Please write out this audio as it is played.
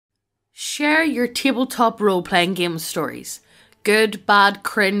Share your tabletop role-playing game stories. Good, bad,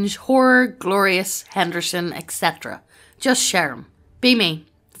 cringe, horror, glorious, Henderson, etc. Just share them. Be me.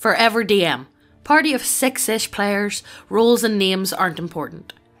 Forever DM. Party of 6-ish players, roles and names aren't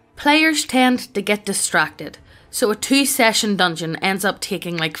important. Players tend to get distracted, so a 2-session dungeon ends up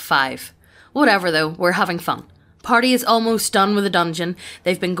taking like 5. Whatever though, we're having fun. Party is almost done with the dungeon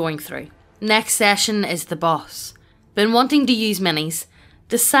they've been going through. Next session is the boss. Been wanting to use minis.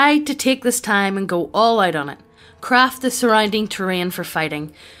 Decide to take this time and go all out on it. Craft the surrounding terrain for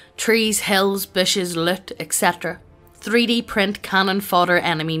fighting. Trees, hills, bushes, loot, etc. 3D print cannon fodder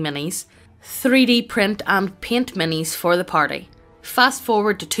enemy minis. 3D print and paint minis for the party. Fast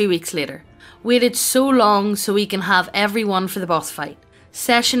forward to 2 weeks later. Waited so long so we can have everyone for the boss fight.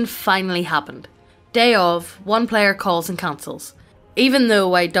 Session finally happened. Day of, one player calls and cancels. Even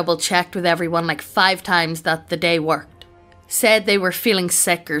though I double checked with everyone like 5 times that the day worked. Said they were feeling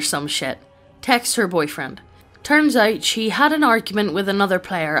sick or some shit. Text her boyfriend. Turns out she had an argument with another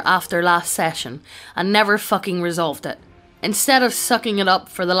player after last session and never fucking resolved it. Instead of sucking it up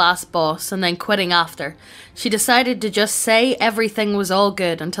for the last boss and then quitting after, she decided to just say everything was all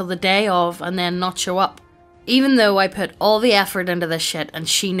good until the day of and then not show up. Even though I put all the effort into this shit and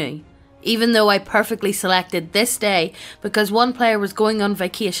she knew. Even though I perfectly selected this day because one player was going on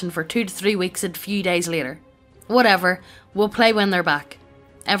vacation for 2 to 3 weeks a few days later. Whatever, we'll play when they're back.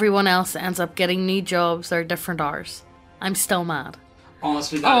 Everyone else ends up getting new jobs or different hours. I'm still mad.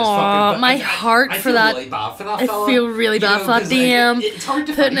 Honestly, that is fucking... my heart for that. I feel really bad for that I fella. feel really bad for that DM. It's hard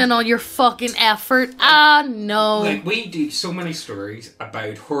to putting in all your fucking effort. No. Like, we do so many stories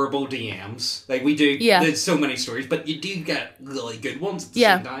about horrible DMs. Like, we do. Yeah. There's so many stories, but you do get really good ones at the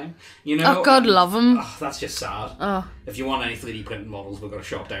same time. You know? Oh, God, love him. Oh, that's just sad. Oh. If you want any 3D printed models, we've got a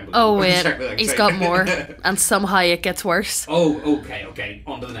shop down below. Oh, wait. He's got more. And somehow it gets worse. Oh, okay.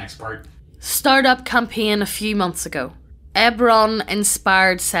 On to the next part. Startup campaign a few months ago.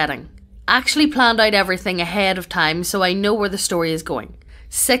 Eberron-inspired setting. Actually planned out everything ahead of time so I know where the story is going.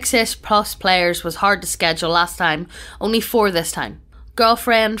 6-ish plus players was hard to schedule last time, only 4 this time.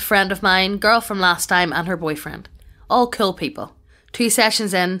 Girlfriend, friend of mine, girl from last time and her boyfriend. All cool people. 2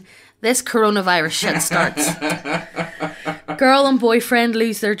 sessions in, this coronavirus shit starts. Girl and boyfriend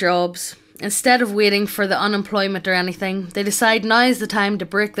lose their jobs. Instead of waiting for the unemployment or anything, they decide now is the time to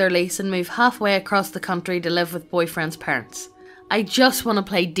break their lease and move halfway across the country to live with boyfriend's parents. I just want to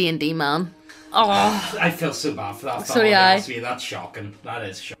play D&D, man. Oh, I feel so bad for that. So yeah. That's shocking. That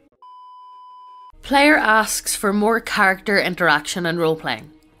is shocking. Player asks for more character interaction and role-playing.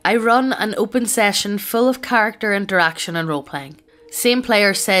 I run an open session full of character interaction and role-playing. Same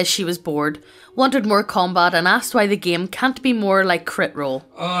player says she was bored, wanted more combat and asked why the game can't be more like crit roll.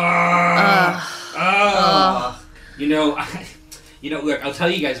 You know, look, I'll tell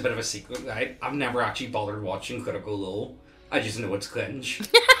you guys a bit of a secret, right? I've never actually bothered watching Critical Role. I just know it's cringe.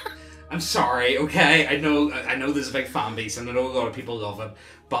 I'm sorry, okay? I know there's a big fan base and I know a lot of people love it,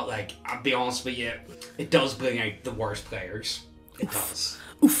 but like, I'll be honest with you, it does bring out the worst players. It does.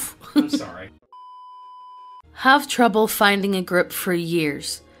 Oof. I'm sorry. Have trouble finding a group for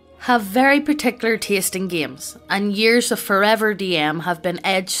years. Have very particular taste in games, and years of forever DM have been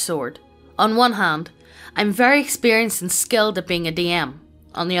edged sword. On one hand, I'm very experienced and skilled at being a DM.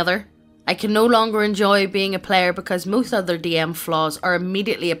 On the other, I can no longer enjoy being a player because most other DM flaws are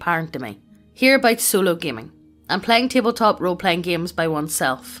immediately apparent to me. Hear about solo gaming, and playing tabletop role-playing games by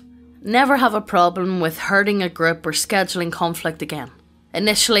oneself. Never have a problem with hurting a group or scheduling conflict again.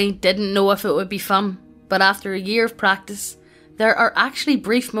 Initially, didn't know if it would be fun, but after a year of practice, there are actually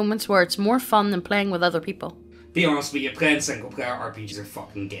brief moments where it's more fun than playing with other people. Be honest with you, playing single-player RPGs are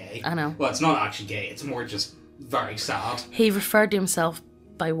fucking gay. I know. Well, it's not actually gay, it's more just very sad. He referred to himself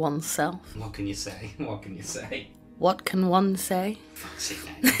by oneself. What can you say? What can you say? What can one say? Fuck's sake,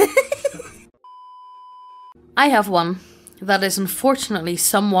 I have one that is unfortunately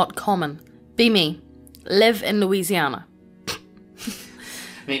somewhat common. Be me. Live in Louisiana.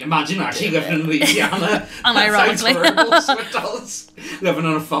 I mean, imagine actually living in Louisiana. Unironically. That sounds horrible, so it does. Living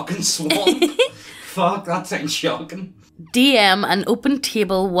on a fucking swamp. Fuck, that sounds shocking. DM an open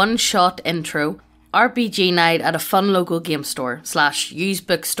table one-shot intro RPG night at a fun local game store / used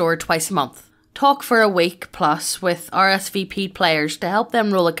bookstore twice a month. Talk for a week plus with RSVP players to help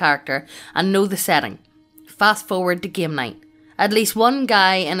them roll a character and know the setting. Fast forward to game night. At least one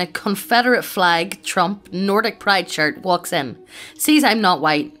guy in a Confederate flag, Trump, Nordic pride shirt walks in, sees I'm not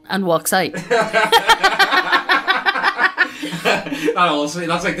white, and walks out. That's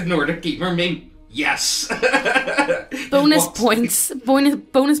like the Nordic gamer meme. Yes. Bonus points.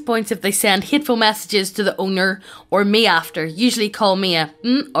 Bonus points if they send hateful messages to the owner or me after. Usually call me a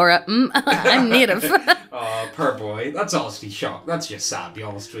or a I'm native. Oh, poor boy. That's honestly shock. That's just sad, to be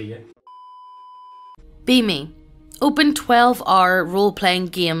honest with you. Be me. Open 12-hour role-playing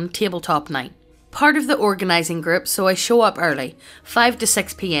game tabletop night. Part of the organising group, so I show up early, 5 to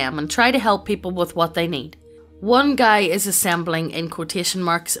 6 p.m, and try to help people with what they need. One guy is assembling, in quotation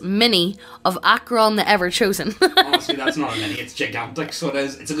marks, mini of Acheron the Ever-Chosen. Honestly, that's not a mini, it's gigantic, so it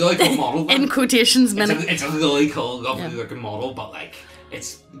is. It's a really cool model. In quotations, mini. It's a really cool, lovely looking model, but like,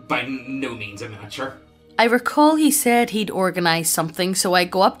 it's by no means a miniature. I recall he said he'd organise something, so I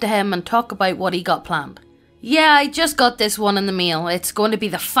go up to him and talk about what he got planned. Yeah, I just got this one in the mail. It's going to be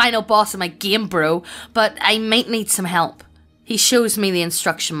the final boss of my game, bro, but I might need some help. He shows me the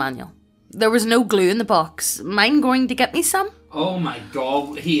instruction manual. There was no glue in the box. Mind going to get me some? Oh my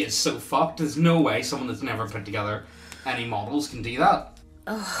god, he is so fucked. There's no way someone that's never put together any models can do that.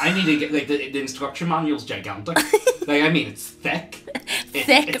 Ugh. I need to get, like, the instruction manual's gigantic. Like, I mean, it's thick.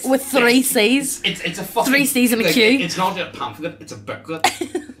 Thick with thick. 3 C's. It's a fucking... 3 C's and a like, Q. It's not a pamphlet, it's a booklet.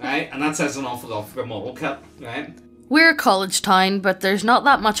 Right? And that says an awful lot for a model kit, right? We're a college town, but there's not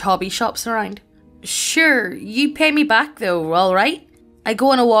that much hobby shops around. Sure, you pay me back though, alright? I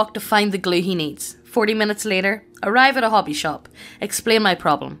go on a walk to find the glue he needs. 40 minutes later, arrive at a hobby shop. Explain my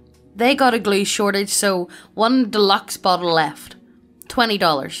problem. They got a glue shortage, so 1 deluxe bottle left.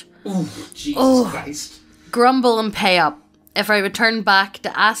 $20. Ooh, Jesus Christ. Grumble and pay up. If I return back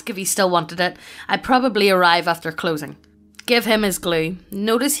to ask if he still wanted it, I'd probably arrive after closing. Give him his glue.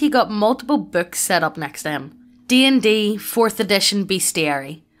 Notice he got multiple books set up next to him. D&D 4th edition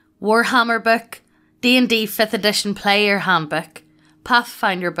Bestiary, Warhammer book, D&D 5th edition player handbook,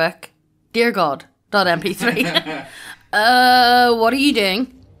 Pathfinder book, Dear God, .mp3. What are you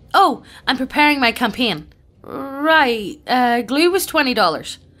doing? Oh, I'm preparing my campaign. Right, glue was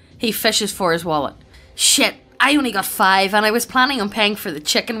 $20. He fishes for his wallet. Shit, I only got 5 and I was planning on paying for the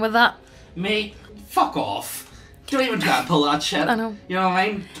chicken with that. Mate, fuck off. Don't even try to pull that shit. I know. You know what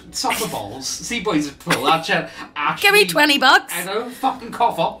I mean? Suck the balls. See boys that pull that shit. Actually, give me $20. I know, fucking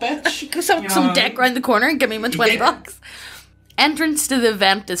cough up, bitch. Go some dick round the corner and give me my $20. Entrance to the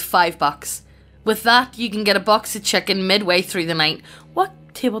event is $5. With that, you can get a box of chicken midway through the night. What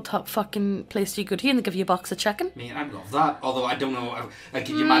tabletop fucking place do you go to and they give you a box of chicken? Man, I love that. Although I don't know, like,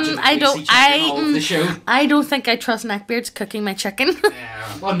 can you imagine the chicken all over the show? I don't think I trust Neckbeards cooking my chicken.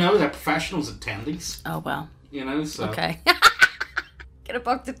 Yeah. Well, no, they're professionals at tendies. Oh, well. You know, so. Okay. Get a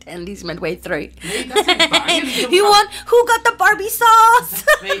box of tendies midway through. Mate, that's not bad. Who got the Barbie sauce?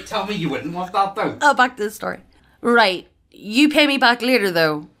 Mate, tell me you wouldn't want that, though. Oh, back to the story. Right. You pay me back later,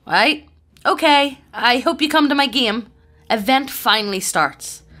 though, right? Okay. I hope you come to my game. Event finally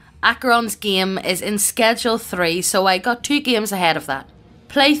starts. Acheron's game is in Schedule 3, so I got 2 games ahead of that.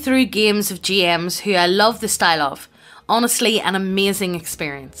 Play through games of GMs who I love the style of. Honestly, an amazing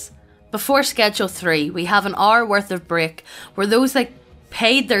experience. Before Schedule 3, we have an hour worth of break where those that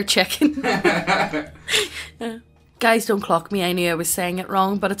paid their chicken... Guys, don't clock me, I knew I was saying it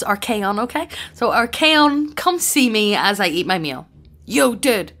wrong, but it's Archaon, okay? So Archaon, come see me as I eat my meal. Yo,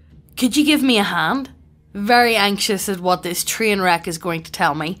 dude, could you give me a hand? Very anxious at what this train wreck is going to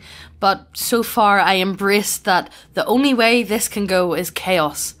tell me, but so far I embrace that the only way this can go is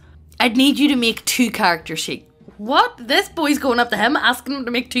chaos. I'd need you to make 2 character sheets. What? This boy's going up to him, asking him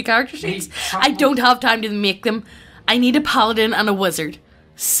to make 2 character sheets? I don't have time to make them. I need a paladin and a wizard.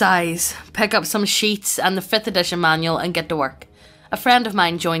 Sighs. Pick up some sheets and the 5th edition manual and get to work. A friend of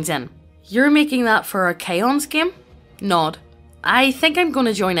mine joins in. You're making that for Archaon's game? Nod. I think I'm going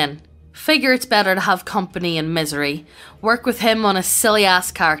to join in. Figure it's better to have company in misery. Work with him on a silly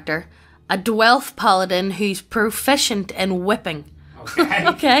ass character. A dwarf paladin who's proficient in whipping. Okay.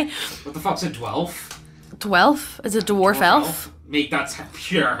 Okay. What the fuck's a dwarf? Dwarf is a dwarf elf. Mate, that's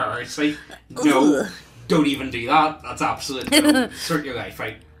pure heresy. No, don't even do that. That's absolute no. Sort your life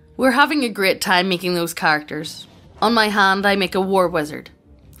out. We're having a great time making those characters. On my hand, I make a war wizard.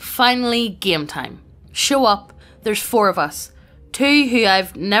 Finally, game time. Show up. There's 4 of us. 2 who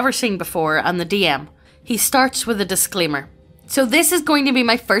I've never seen before and the DM. He starts with a disclaimer. So this is going to be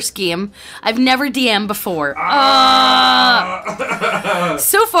my first game. I've never DM'd before.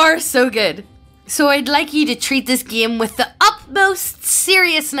 So far, so good. So I'd like you to treat this game with the utmost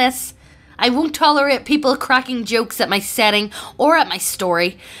seriousness. I won't tolerate people cracking jokes at my setting or at my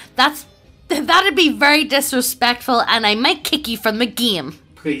story. That'd be very disrespectful and I might kick you from the game.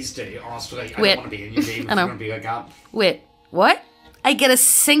 Please do, honestly. I don't want to be in your game if you're going to be like that. Wait, what? I get a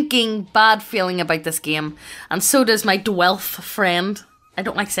sinking bad feeling about this game, and so does my dwarf friend. I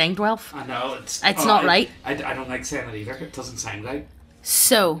don't like saying dwelf. I know, It's not right. I don't like saying it either. It doesn't sound right.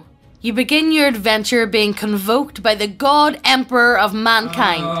 So, you begin your adventure being convoked by the God Emperor of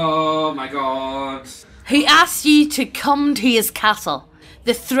mankind. Oh my god. Who asks you to come to his castle.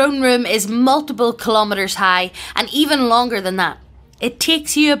 The throne room is multiple kilometers high and even longer than that. It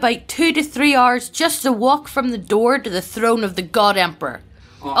takes you about 2 to 3 hours just to walk from the door to the throne of the God Emperor.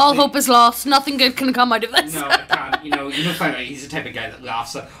 All hope is lost. Nothing good can come out of this. No, it can't. You know, find out he's the type of guy that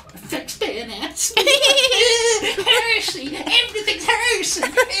laughs at fixed bayonets. Heresy. Everything's heresy.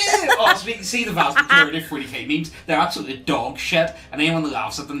 Oh, see the vast majority of 40k memes, they're absolutely dog shit, and anyone that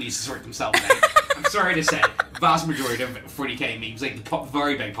laughs at them needs to sort themselves out. I'm sorry to say, the vast majority of 40k memes, like the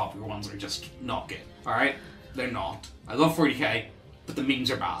very big popular ones, are just not good. Alright? They're not. I love 40k, but the memes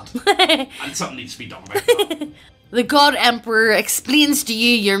are bad. And something needs to be done about that. The God Emperor explains to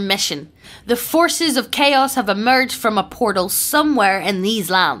you your mission. The forces of chaos have emerged from a portal somewhere in these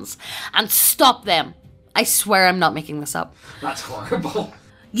lands. And stop them. I swear I'm not making this up. That's horrible.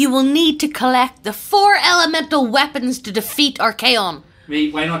 You will need to collect the 4 elemental weapons to defeat Archaon.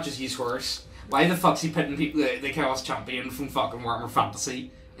 Mate, why not just use horse? Why the fuck's he putting people, the Chaos Champion from fucking Warhammer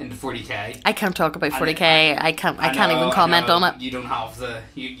Fantasy into 40k? I can't talk about 40k. I can't even comment on it. You don't have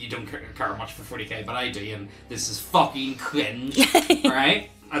you don't care much for 40k, but I do, and this is fucking cringe. Alright?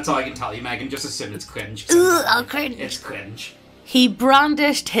 That's all I can tell you, Megan. Just assume it's cringe. Ugh, cringe. It's cringe. He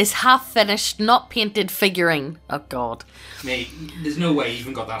brandished his half-finished, not painted figurine. Oh god. Mate, there's no way you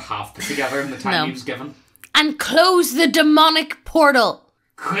even got that half put together in the time he was given. And close the demonic portal.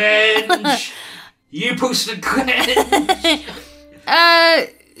 Cringe! You posted cringe!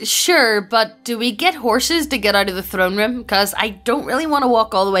 Sure, but do we get horses to get out of the throne room? Because I don't really want to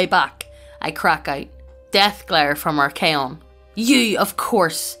walk all the way back. I crack out. Death glare from Archaon. You, of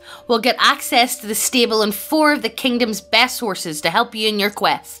course, will get access to the stable and 4 of the kingdom's best horses to help you in your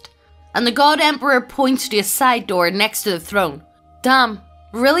quest. And the God Emperor points to a side door next to the throne. Damn,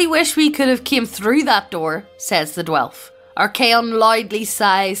 really wish we could have came through that door, says the dwelf. Archaon loudly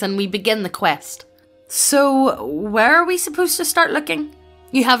sighs and we begin the quest. So, where are we supposed to start looking?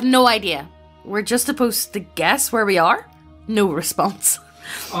 You have no idea. We're just supposed to guess where we are? No response.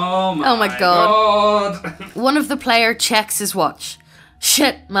 Oh my god. One of the player checks his watch.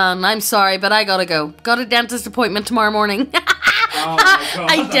 Shit, man, I'm sorry, but I gotta go. Got a dentist appointment tomorrow morning. Oh my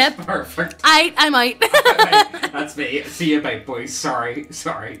god, I that's dip. perfect. I might. That's me. See you, bye, boys. Sorry.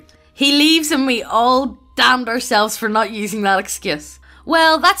 He leaves and we all damned ourselves for not using that excuse.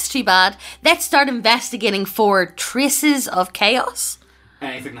 Well, that's too bad. Let's start investigating for traces of chaos.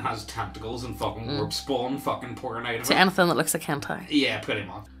 Anything that has tentacles and fucking warp spawn fucking pouring out of To it. anything that looks like hentai. Yeah, pretty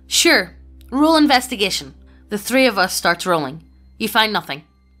much. Sure. Roll investigation. The 3 of us starts rolling. You find nothing.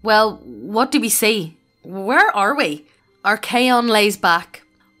 Well, what do we see? Where are we? Archaon lays back.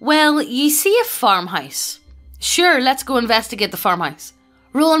 Well, you see a farmhouse. Sure, let's go investigate the farmhouse.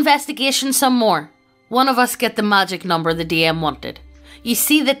 Roll investigation some more. One of us get the magic number the DM wanted. You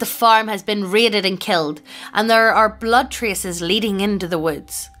see that the farm has been raided and killed, and there are blood traces leading into the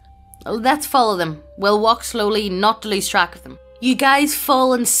woods. Let's follow them. We'll walk slowly, not to lose track of them. You guys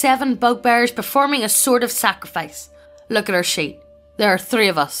fall in 7 bugbears performing a sort of sacrifice. Look at our sheet. There are 3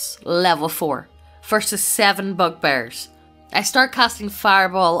 of us, level 4, versus 7 bugbears. I start casting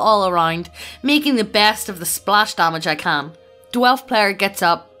fireball all around, making the best of the splash damage I can. Dwelf player gets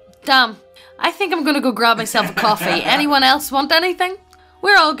up. Damn, I think I'm gonna go grab myself a coffee. Anyone else want anything?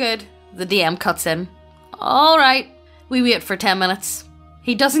 We're all good. The DM cuts in. Alright. We wait for 10 minutes.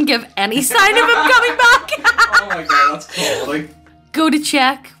 He doesn't give any sign of him coming back. Oh my god, that's quality. Go to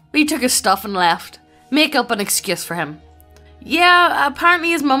check. He took his stuff and left. Make up an excuse for him. Yeah,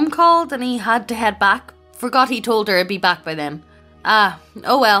 apparently his mum called and he had to head back. Forgot he told her he'd be back by then.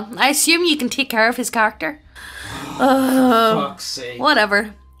 Oh well. I assume you can take care of his character. Fuck's sake.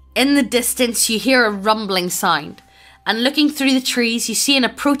 Whatever. In the distance, you hear a rumbling sound. And looking through the trees, you see an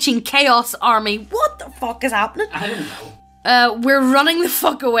approaching chaos army. What the fuck is happening? I don't know. We're running the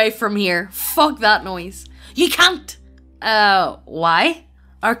fuck away from here. Fuck that noise. You can't! Why?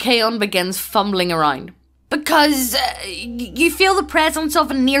 Archaon begins fumbling around. Because, you feel the presence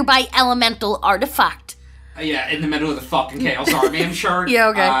of a nearby elemental artifact. Yeah, in the middle of the fucking Chaos Army, I'm sure. Yeah,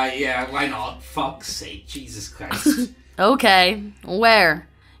 okay. Yeah, why not? Fuck's sake, Jesus Christ. Okay, where?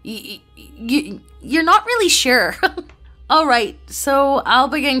 You're not really sure. Alright, so I'll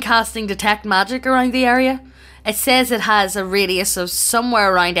begin casting Detect Magic around the area. It says it has a radius of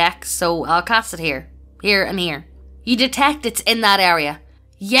somewhere around X, so I'll cast it here. Here and here. You detect it's in that area.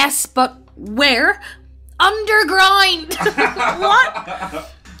 Yes, but where? Underground!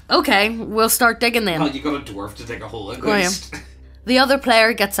 What? Okay, we'll start digging then. Well, you got a dwarf to dig a hole in. Oh, yeah. The other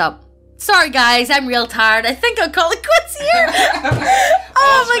player gets up. Sorry guys, I'm real tired. I think I'll call it quits here.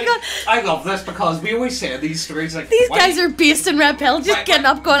 Oh my god. I love this because we always say these stories like... These guys are based in Red Pill, just getting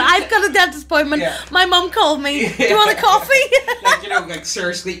up going, I've got a dentist appointment. Yeah. My mum called me. Do you want a coffee? Like, you know, like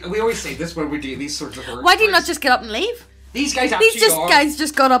seriously, we always say this when we do these sorts of horror Why do you not just get up and leave? These guys actually guys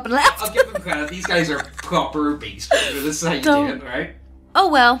just got up and left. I'll give them credit. These guys are proper beasts. This is how you do it, right? Oh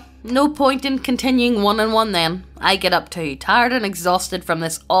well, no point in continuing 1-on-1 then. I get up too, tired and exhausted from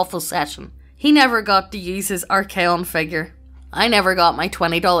this awful session. He never got to use his Archeon figure. I never got my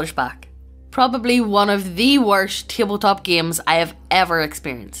 $20 back. Probably one of the worst tabletop games I have ever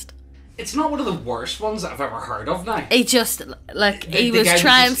experienced. It's not one of the worst ones I've ever heard of now. It just, like, he was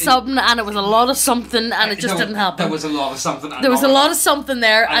trying something and it was a lot of something and it just didn't happen. There was a lot of something. There was a lot of something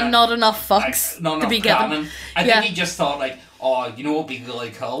there and not enough fucks to be given. I think he just thought, like, oh, you know what would be really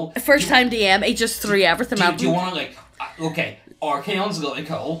cool? First time DM, he just threw everything at them. Do you want to, like, okay, Archeon's really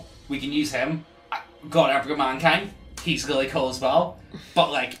cool. We can use him. God Emperor Mankind, he's really cool as well.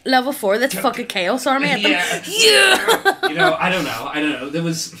 But, like... Level 4, that's fucking Chaos Army at them. Yeah. You know, I don't know. There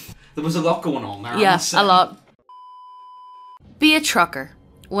was a lot going on there. Yeah, a lot. Be a trucker.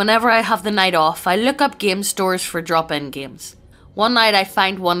 Whenever I have the night off, I look up game stores for drop-in games. One night I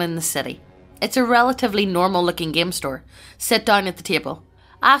find one in the city. It's a relatively normal looking game store. Sit down at the table.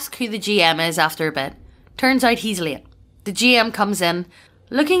 Ask who the GM is after a bit. Turns out he's late. The GM comes in,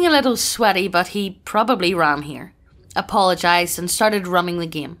 looking a little sweaty, but he probably ran here. Apologised and started running the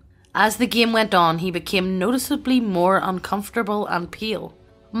game. As the game went on, he became noticeably more uncomfortable and pale.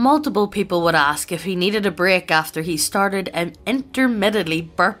 Multiple people would ask if he needed a break after he started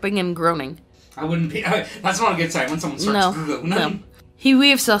intermittently burping and groaning. I wouldn't be... that's not a good sign when someone starts groaning. No. He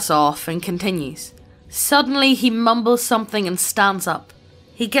waves us off and continues. Suddenly he mumbles something and stands up.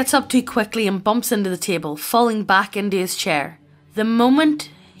 He gets up too quickly and bumps into the table, falling back into his chair. The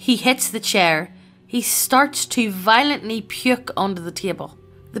moment he hits the chair, he starts to violently puke onto the table.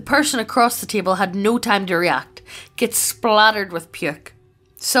 The person across the table had no time to react, gets splattered with puke.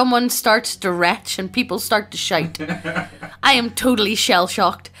 Someone starts to retch and people start to shout. I am totally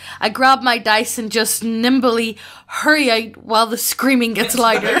shell-shocked. I grab my dice and just nimbly hurry out while the screaming gets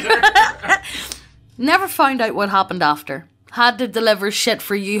louder. Never found out what happened after. Had to deliver shit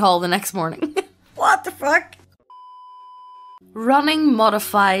for U-Haul the next morning. What the fuck? Running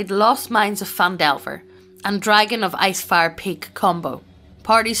modified Lost Mines of Phandelver and Dragon of Icefire Peak combo.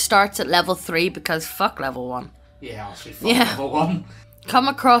 Party starts at level 3 because fuck level 1. Yeah, I'll say fuck level 1. Come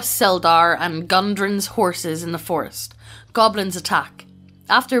across Sildar and Gundren's horses in the forest. Goblins attack.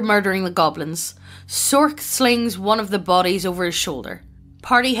 After murdering the goblins, Sork slings one of the bodies over his shoulder.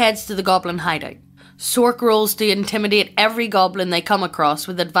 Party heads to the goblin hideout. Sork rolls to intimidate every goblin they come across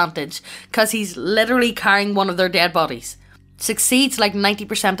with advantage because he's literally carrying one of their dead bodies. Succeeds like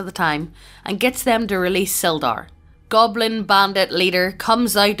 90% of the time and gets them to release Sildar. Goblin bandit leader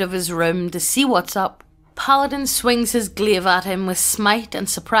comes out of his room to see what's up. Paladin swings his glaive at him with smite and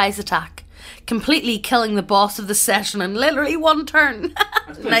surprise attack, completely killing the boss of the session in literally one turn.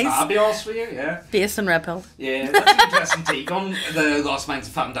 That's pretty nice. Be honest with you, yeah. Based in Red Pill. Yeah, that's an interesting take on the Lost Mines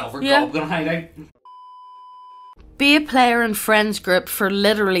of Phandelver Goblin hideout. Be a player in friends group for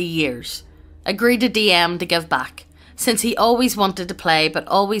literally years. Agreed to DM to give back, since he always wanted to play but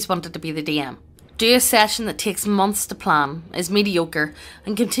always wanted to be the DM. Do a session that takes months to plan, is mediocre,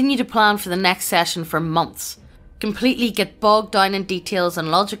 and continue to plan for the next session for months. Completely get bogged down in details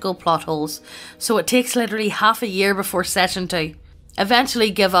and logical plot holes, so it takes literally half a year before session 2. Eventually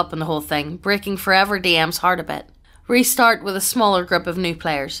give up on the whole thing, breaking forever DM's heart a bit. Restart with a smaller group of new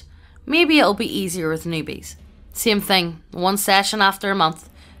players. Maybe it'll be easier with newbies. Same thing, one session after a month,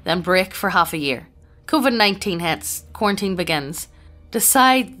 then break for half a year. COVID-19 hits, quarantine begins.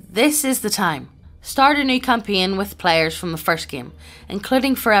 Decide this is the time. Start a new campaign with players from the first game,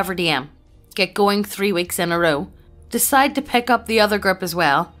 including Forever DM. Get going 3 weeks in a row. Decide to pick up the other group as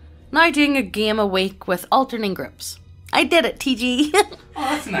well. Now doing a game a week with alternating groups. I did it, TG. Oh,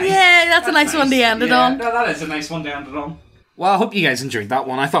 that's nice. Yeah, that's a nice one to end it on. No, that is a nice one to end it on. Well, I hope you guys enjoyed that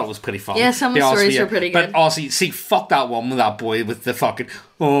one. I thought it was pretty fun. Yeah, some of the stories were pretty good. But also, see, fuck that one with that boy with the fucking,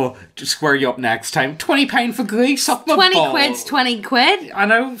 just square you up next time. £20 for glue, suck my 20 balls. quid's 20 quid. I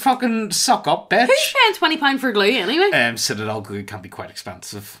know, fucking suck up, bitch. Who's paying £20 for glue anyway? Citadel glue can be quite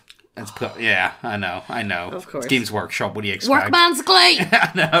expensive. Yeah, I know. Of course. It's Games Workshop, what do you expect? Workman's glue!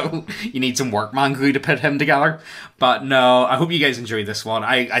 I know. You need some workman glue to put him together. But no, I hope you guys enjoyed this one.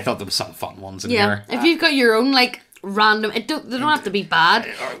 I thought there was some fun ones in here. If you've got your own, like, random. They don't have to be bad.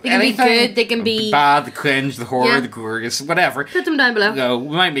 They can Anything. be good. They can be bad, the cringe, the horror, Yeah. the glorious, whatever. Put them down below. No,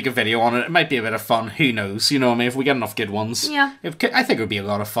 we might make a video on it. It might be a bit of fun. Who knows? You know what I mean? If we get enough good ones. Yeah. I think it would be a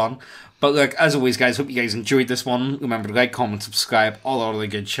lot of fun. But look, as always, guys, hope you guys enjoyed this one. Remember to like, comment, subscribe, all the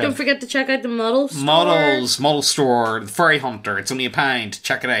good shit. Don't forget to check out the model store. Model store, the Furry Hunter. It's only £1.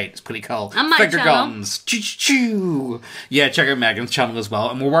 Check it out. It's pretty cool. And my Figure channel. guns. Choo-choo-choo. Yeah, check out Megan's channel as well.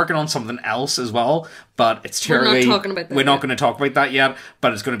 And we're working on something else as well. But it's We're not terribly... talking about that We're not yet. going to talk about that yet.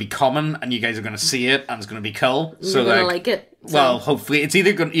 But it's going to be coming. And you guys are going to see it. And it's going to be cool. You're gonna like it. So. Well, hopefully. You're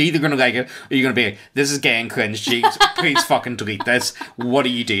either going to like it. Or you're going to be like, this is gay and cringe, Jeeves. Please fucking delete this. What are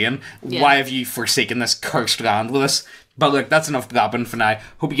you doing? Yeah. Why have you forsaken this cursed land with us? But look, that's enough blabbing for now.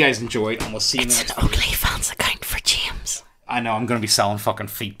 Hope you guys enjoyed. And we'll see you next It's an OnlyFans account for James. I know, I'm going to be selling fucking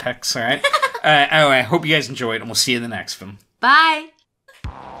feet pics, alright? Anyway, hope you guys enjoyed, and we'll see you in the next one. Bye.